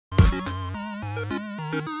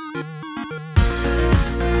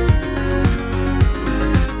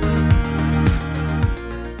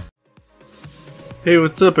Hey,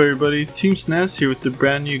 what's up everybody, Team SNES here with the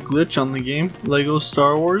brand new glitch on the game, LEGO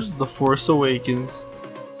Star Wars The Force Awakens.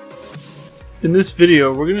 In this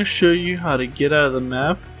video, we're going to show you how to get out of the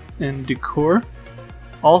map and decor,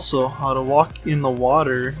 also how to walk in the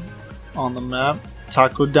water on the map,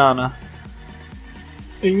 Takodana.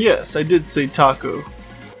 And yes, I did say taco.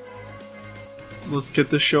 Let's get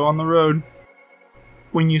the show on the road.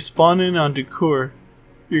 When you spawn in on decor,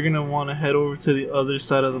 you're going to want to head over to the other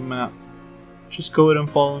side of the map. Just go ahead and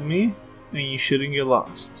follow me, and you shouldn't get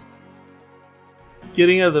lost.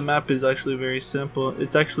 Getting out of the map is actually very simple.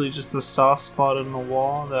 It's actually just a soft spot on the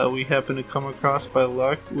wall that we happen to come across by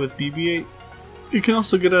luck with BB-8. You can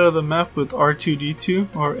also get out of the map with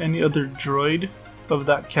R2-D2 or any other droid of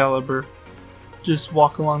that caliber. Just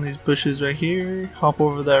walk along these bushes right here, hop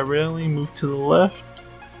over that railing, move to the left,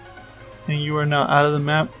 and you are now out of the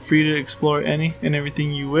map, free to explore any and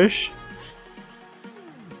everything you wish.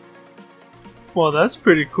 Well, that's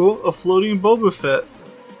pretty cool, a floating Boba Fett.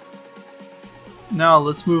 Now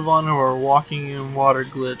let's move on to our walking in water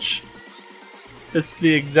glitch. It's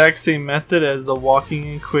the exact same method as the walking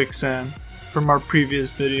in quicksand from our previous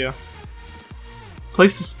video.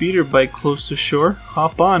 Place the speeder bike close to shore,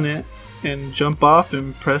 hop on it, and jump off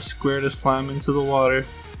and press square to slam into the water.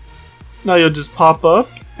 Now you'll just pop up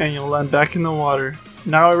and you'll land back in the water.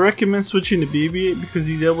 Now I recommend switching to BB-8 because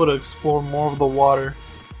he's able to explore more of the water.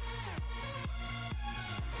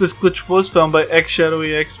 This glitch was found by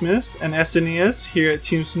xShAdOwYxMiSt and SNES here at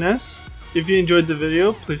Team SNES. If you enjoyed the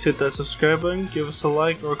video, please hit that subscribe button, give us a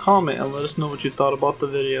like or a comment, and let us know what you thought about the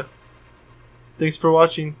video. Thanks for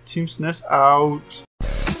watching. Team SNES out.